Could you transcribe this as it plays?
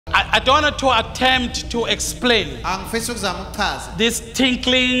I don't want to attempt to explain this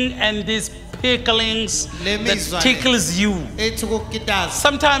tinkling and these pricklings that tickles you.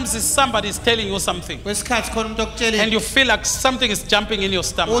 Sometimes somebody is telling you something and you feel like something is jumping in your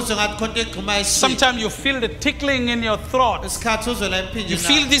stomach. Sometimes you feel the tickling in your throat. You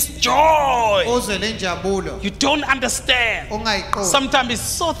feel this joy. You don't understand. Sometimes it's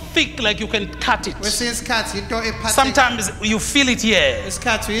so thick like you can cut it. Sometimes you feel it here.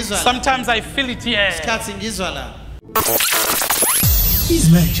 Sometimes I feel it here. His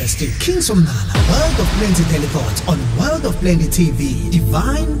Majesty King Somnala, World of Plenty Telethons on World of Plenty TV.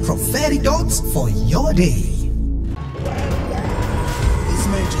 Divine prophetic thoughts for your day. His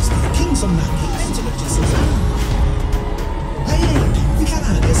Majesty King Somnala, Plentiologist.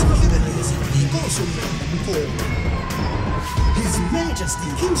 His Majesty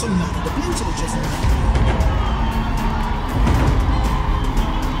King Somnala, the Plentiologist.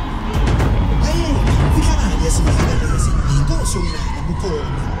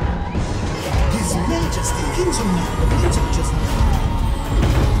 His Majesty King Somnala, the Plentiologist.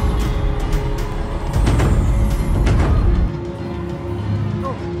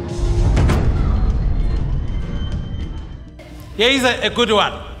 Here is a good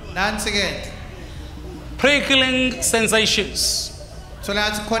one. Once again. Prickling sensations.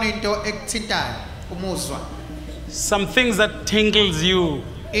 Some things that tingles you.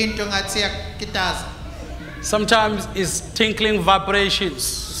 Sometimes it's tinkling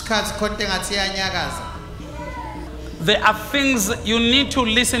vibrations. There are things you need to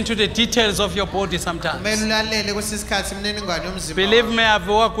listen to the details of your body sometimes. Believe me, I've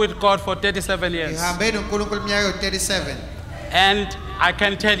worked with God for 37 years. And I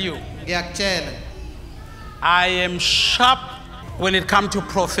can tell you, I am sharp when it comes to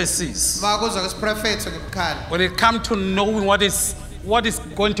prophecies. When it comes to knowing what is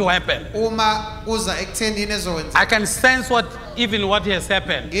going to happen. I can sense what has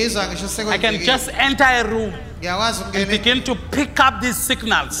happened. I can just enter a room and begin to pick up these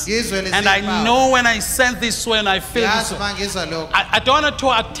signals. And I know when I sense this way and I feel this way. I don't want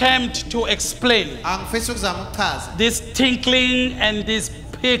to attempt to explain this tinkling and this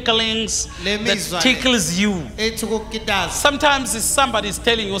pricklings that tickles you. Sometimes somebody is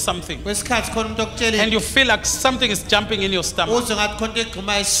telling you something and you feel like something is jumping in your stomach.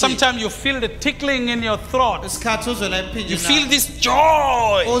 Sometimes you feel the tickling in your throat. You feel this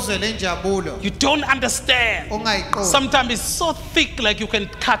joy. You don't understand. Sometimes it's so thick like you can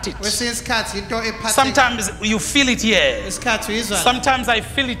cut it. Sometimes you feel it here. Sometimes I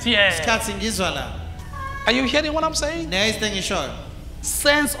feel it here. Are you hearing what I'm saying?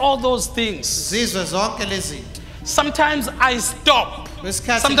 Sense all those things. Sometimes I stop.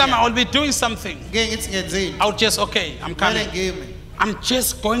 Sometimes I will be doing something. I'll just, okay, I'm coming. I'm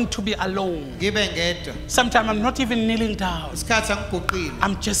just going to be alone. Sometimes I'm not even kneeling down.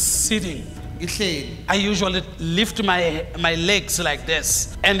 I'm just sitting. I usually lift my legs like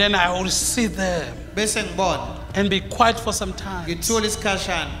this. And then I will sit there and be quiet for some time.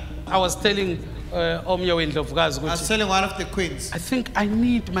 I was telling I was telling one of the queens, I think I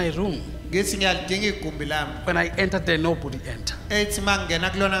need my room. When I enter there, nobody enter.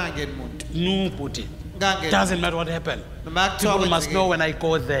 Nobody. Doesn't matter what happened. People must know when I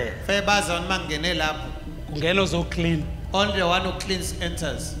go there. Clean. Only the one who cleans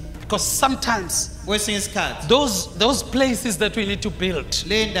enters. Because sometimes those places that we need to build,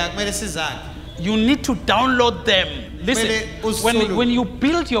 you need to download them. Listen, when you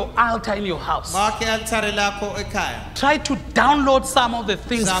build your altar in your house, try to download some of the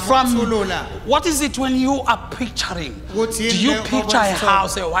things from. What is it when you are picturing? Do you picture a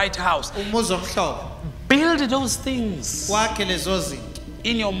house, a white house? Build those things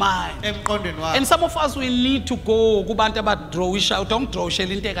in your mind. And some of us, we need to go. Don't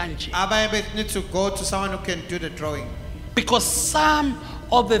need to go to someone who can do the drawing. Because some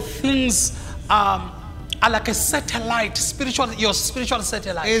of the things are like a satellite, your spiritual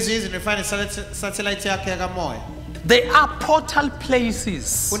satellite. They are portal places,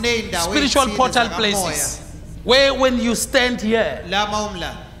 spiritual portal places, where when you stand here,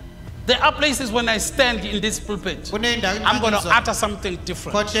 there are places when I stand in this pulpit, I'm going to utter something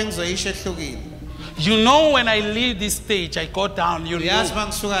different. You know, when I leave this stage, I go down, you know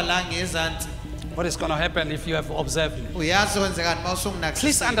what is going to happen if you have observed me.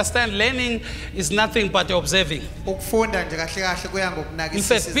 Please understand, learning is nothing but observing. In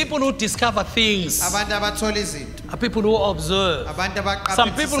fact, people who discover things are people who observe.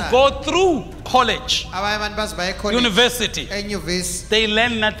 Some people go through college, university. They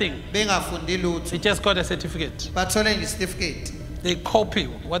learn nothing. They just got a certificate. They copy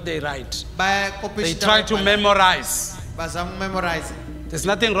what they write. They try to memorize. There's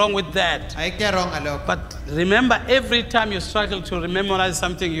nothing wrong with that. But remember, every time you struggle to memorize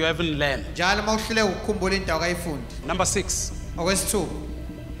something you haven't learned. Number 6.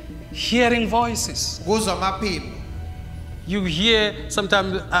 Hearing voices. You hear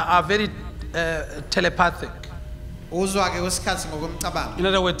sometimes are very telepathic. In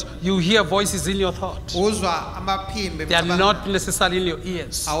other words, you hear voices in your thought. They are not necessarily in your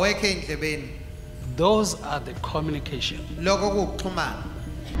ears. Those are the communication.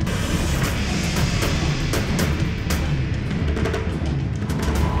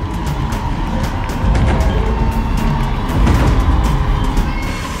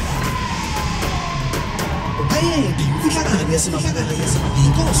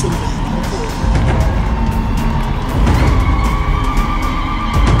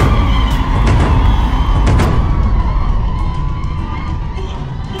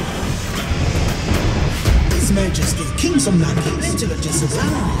 His Majesty, King Somnala, Plentiologist.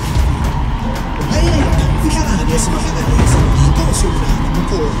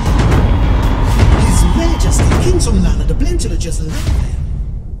 His Majesty, King Somnala, the Plentiologist.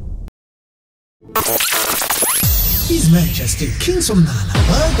 His Majesty, King Somnala,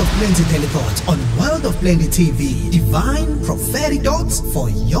 World of Plenty Teleports on World of Plenty TV. Divine prophetic thoughts for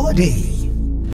your day.